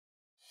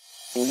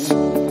Welcome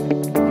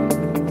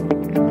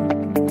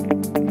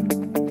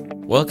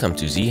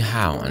to Z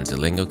How on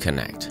Zilingo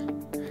Connect.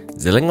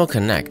 Zilingo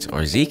Connect,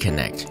 or Z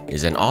Connect,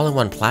 is an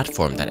all-in-one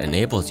platform that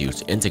enables you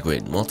to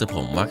integrate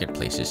multiple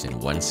marketplaces in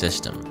one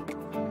system.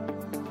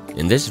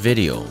 In this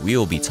video, we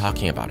will be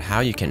talking about how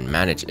you can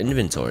manage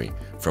inventory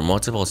for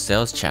multiple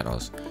sales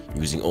channels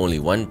using only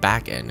one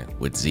backend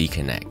with Z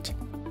Connect.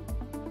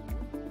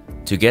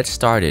 To get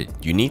started,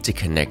 you need to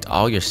connect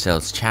all your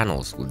sales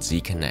channels with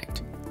Z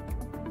Connect.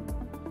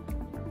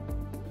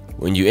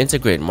 When you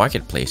integrate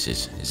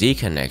marketplaces, Z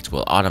Connect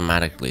will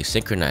automatically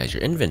synchronize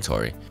your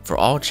inventory for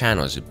all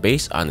channels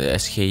based on the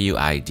SKU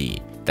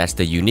ID. That's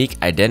the unique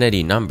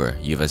identity number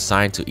you've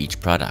assigned to each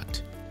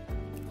product.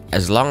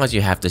 As long as you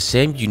have the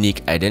same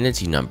unique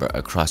identity number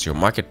across your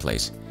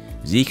marketplace,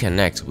 Z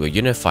Connect will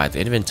unify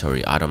the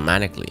inventory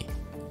automatically.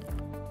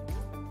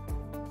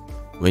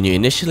 When you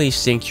initially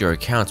sync your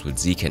accounts with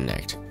Z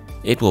Connect,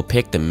 it will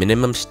pick the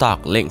minimum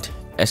stock linked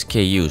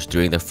SKUs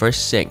during the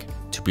first sync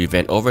to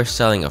prevent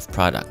overselling of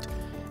product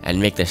and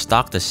make the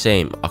stock the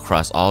same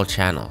across all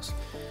channels.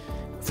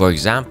 For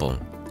example,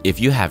 if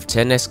you have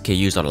 10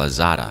 SKUs on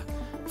Lazada,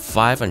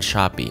 5 on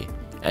Shopee,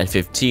 and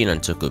 15 on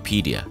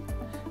Tokopedia,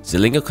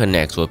 Zilingo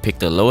Connect will pick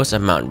the lowest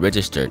amount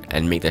registered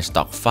and make the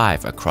stock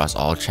 5 across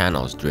all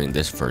channels during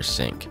this first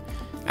sync.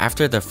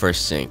 After the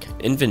first sync,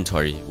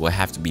 inventory will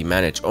have to be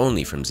managed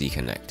only from Z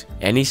Connect.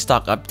 Any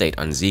stock update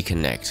on Z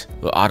Connect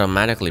will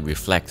automatically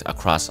reflect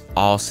across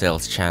all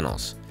sales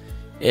channels.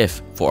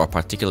 If, for a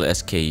particular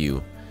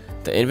SKU,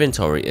 the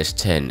inventory is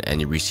 10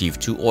 and you receive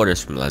 2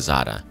 orders from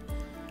Lazada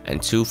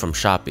and 2 from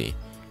Shopee,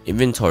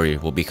 inventory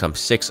will become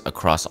 6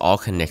 across all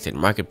connected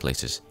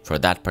marketplaces for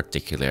that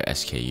particular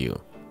SKU.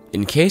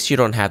 In case you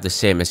don't have the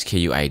same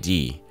SKU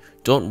ID,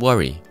 don't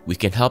worry, we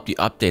can help you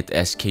update the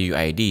SKU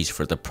IDs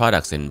for the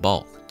products in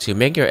bulk. To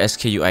make your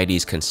SKU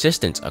IDs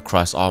consistent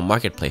across all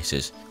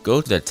marketplaces,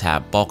 go to the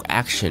tab Bulk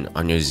Action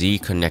on your Z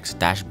Connect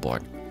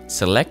dashboard.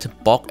 Select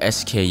Bulk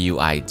SKU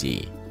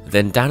ID.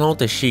 Then download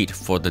the sheet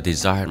for the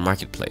desired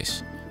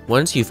marketplace.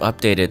 Once you've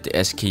updated the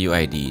SKU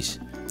IDs,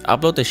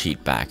 upload the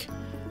sheet back,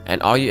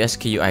 and all your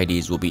SKU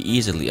IDs will be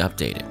easily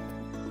updated.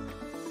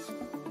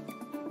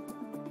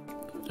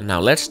 Now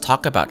let's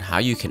talk about how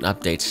you can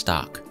update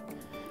stock.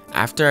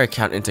 After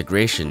account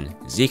integration,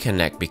 Z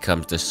Connect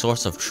becomes the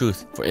source of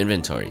truth for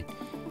inventory.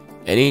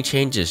 Any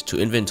changes to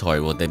inventory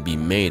will then be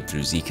made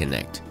through Z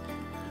Connect.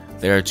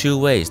 There are 2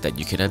 ways that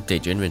you can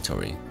update your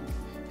inventory: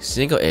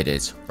 single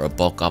edits or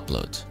bulk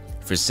uploads.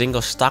 For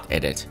single stock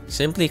edit,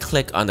 simply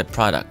click on the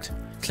product,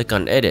 click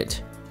on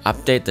Edit,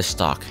 update the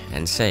stock,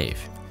 and save.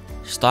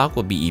 Stock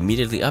will be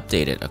immediately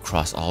updated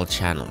across all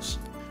channels.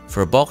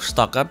 For bulk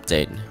stock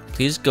update,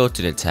 please go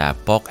to the tab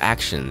Bulk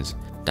Actions,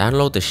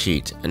 download the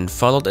sheet, and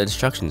follow the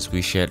instructions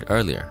we shared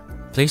earlier.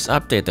 Please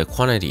update the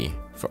quantity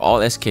for all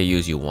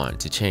SKUs you want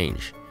to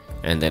change,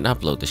 and then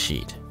upload the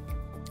sheet.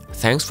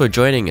 Thanks for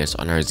joining us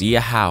on our Z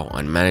How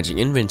on managing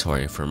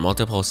inventory for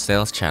multiple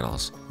sales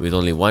channels with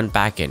only one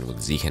backend with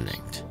Z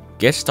Connect.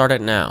 Get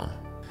started now.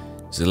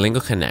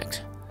 Zilingo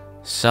Connect.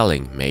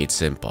 Selling made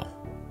simple.